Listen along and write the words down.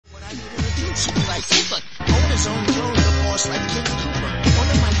scene, super like Cooper. On his own throne, the boss like King Cooper. On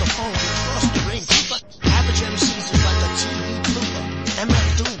the microphone, across the ring, Cooper. Average MCs is like a TV blooper.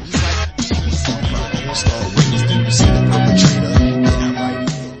 MFDOOM, he's like TV super. All-star witness, then you see the perpetrator. Yeah, I'm right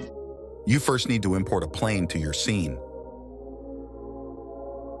here. You first need to import a plane to your scene.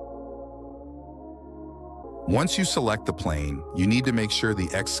 Once you select the plane, you need to make sure the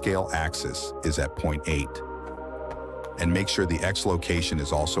X scale axis is at 0.8. And make sure the X location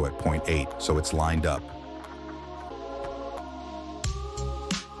is also at 0.8, so it's lined up.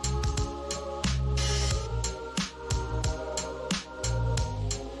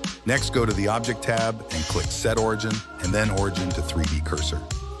 Next, go to the Object tab and click Set Origin, and then Origin to 3D Cursor.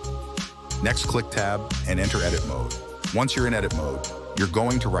 Next, click Tab and enter Edit Mode. Once you're in Edit Mode, you're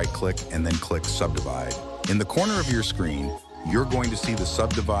going to right-click and then click Subdivide. In the corner of your screen, you're going to see the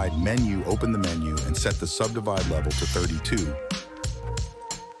Subdivide menu. Open the menu and set the Subdivide level to 32.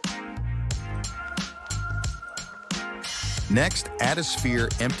 Next, add a sphere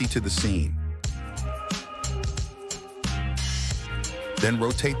empty to the scene. Then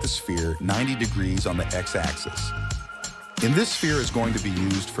rotate the sphere 90 degrees on the X-axis. And this sphere is going to be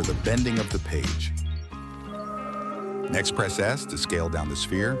used for the bending of the page. Next, press S to scale down the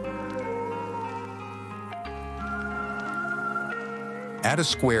sphere. Add a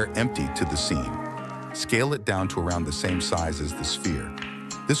square empty to the scene. Scale it down to around the same size as the sphere.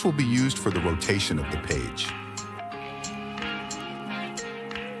 This will be used for the rotation of the page.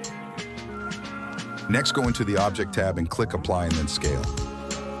 Next, go into the Object tab and click Apply and then Scale.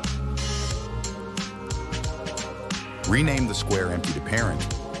 Rename the square empty to Parent.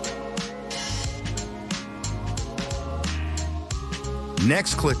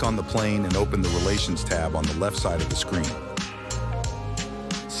 Next, click on the plane and open the Relations tab on the left side of the screen.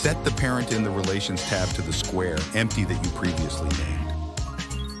 Set the parent in the Relations tab to the square empty that you previously named.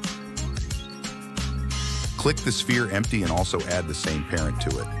 Click the sphere empty and also add the same parent to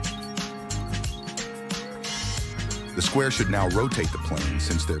it. The square should now rotate the plane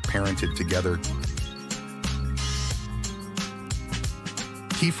since they're parented together.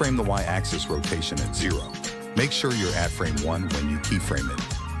 Keyframe the Y-axis rotation at 0. Make sure you're at frame 1 when you keyframe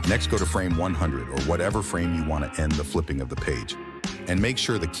it. Next, go to frame 100 or whatever frame you want to end the flipping of the page. And make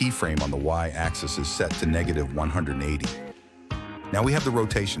sure the keyframe on the Y-axis is set to -180. Now we have the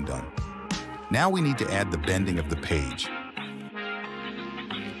rotation done. Now we need to add the bending of the page.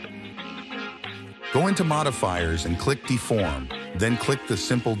 Go into Modifiers and click Deform, then click the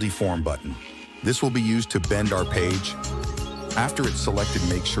Simple Deform button. This will be used to bend our page. After it's selected,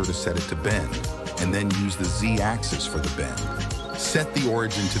 make sure to set it to bend, and then use the Z-axis for the bend. Set the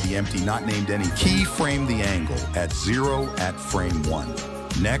origin to the empty, not named any. Keyframe the angle at 0 at frame 1.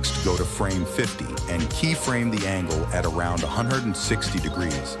 Next, go to frame 50 and keyframe the angle at around 160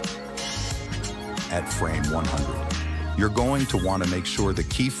 degrees at frame 100. You're going to want to make sure the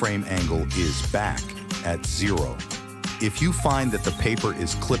keyframe angle is back at 0. If you find that the paper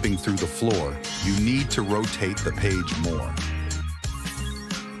is clipping through the floor, you need to rotate the page more.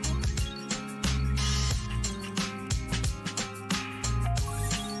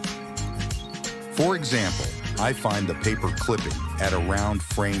 For example, I find the paper clipping at around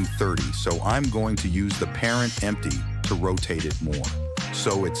frame 30, so I'm going to use the parent empty to rotate it more,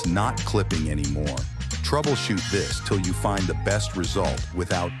 so it's not clipping anymore. Troubleshoot this till you find the best result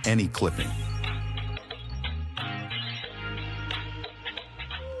without any clipping.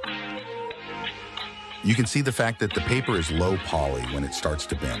 You can see the fact that the paper is low poly when it starts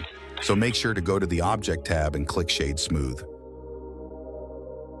to bend, so make sure to go to the Object tab and click Shade Smooth.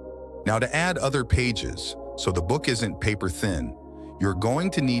 Now to add other pages, so the book isn't paper thin, you're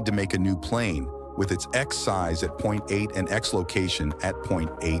going to need to make a new plane with its X size at 0.8 and X location at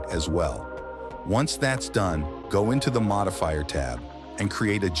 0.8 as well. Once that's done, go into the Modifier tab and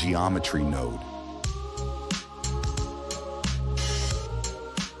create a geometry node.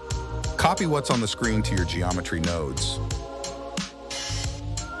 Copy what's on the screen to your geometry nodes.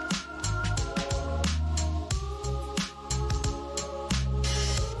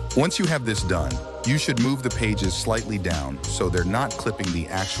 Once you have this done, you should move the pages slightly down so they're not clipping the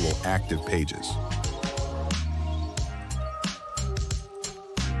actual active pages.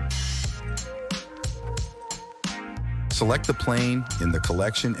 Select the plane in the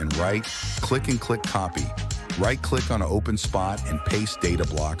collection and right-click and click Copy. Right-click on an open spot and paste data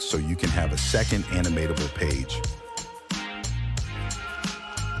blocks so you can have a second animatable page.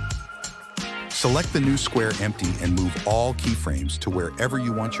 Select the new square empty and move all keyframes to wherever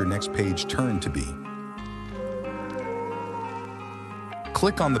you want your next page turn to be.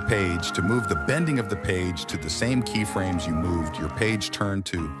 Click on the page to move the bending of the page to the same keyframes you moved your page turn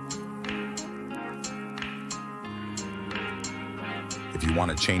to. If you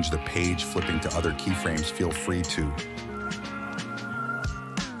want to change the page flipping to other keyframes, feel free to.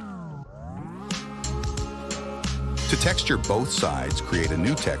 To texture both sides, create a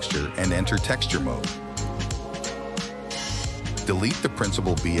new texture and enter texture mode. Delete the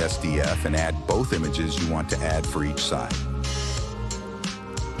principal BSDF and add both images you want to add for each side.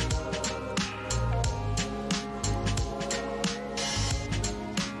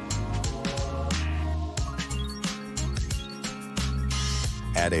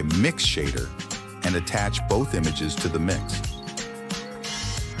 Add a mix shader and attach both images to the mix.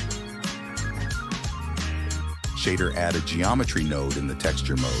 Shader, add a geometry node in the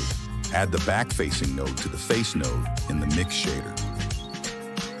texture mode. Add the back-facing node to the face node in the mix shader.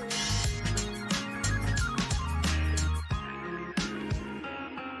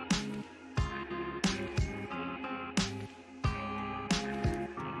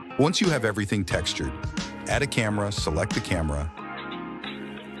 Once you have everything textured, add a camera, select the camera,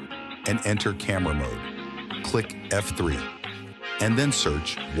 and enter camera mode. Click F3, and then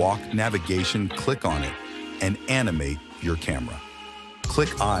search Walk Navigation, click on it, and animate your camera.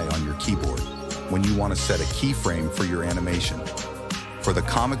 Click I on your keyboard when you want to set a keyframe for your animation. For the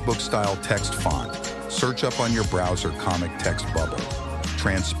comic book style text font, search up on your browser Comic Text Bubble,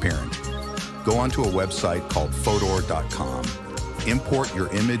 transparent. Go onto a website called Fodor.com. Import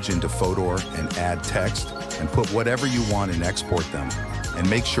your image into Fodor and add text, and put whatever you want and export them. And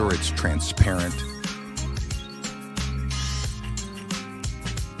make sure it's transparent.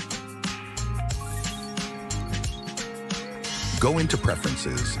 Go into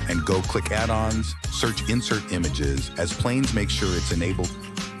Preferences and go click Add-ons, search Insert Images. As planes, make sure it's enabled.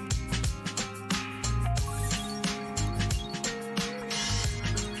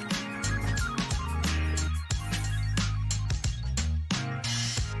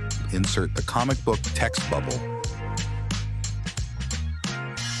 Insert the comic book text bubble.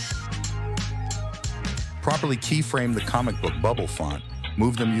 Properly keyframe the comic book bubble font.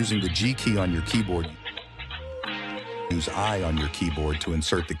 Move them using the G key on your keyboard. Use I on your keyboard to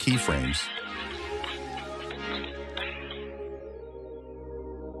insert the keyframes.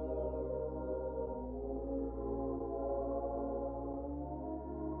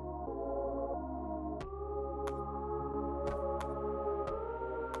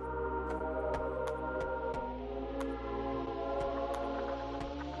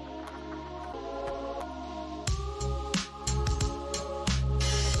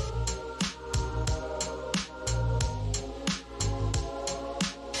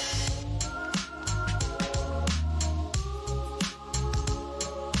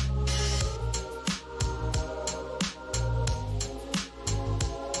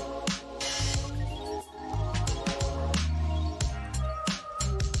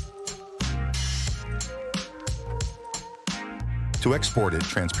 To export it,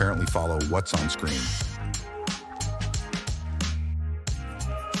 transparently follow what's on screen.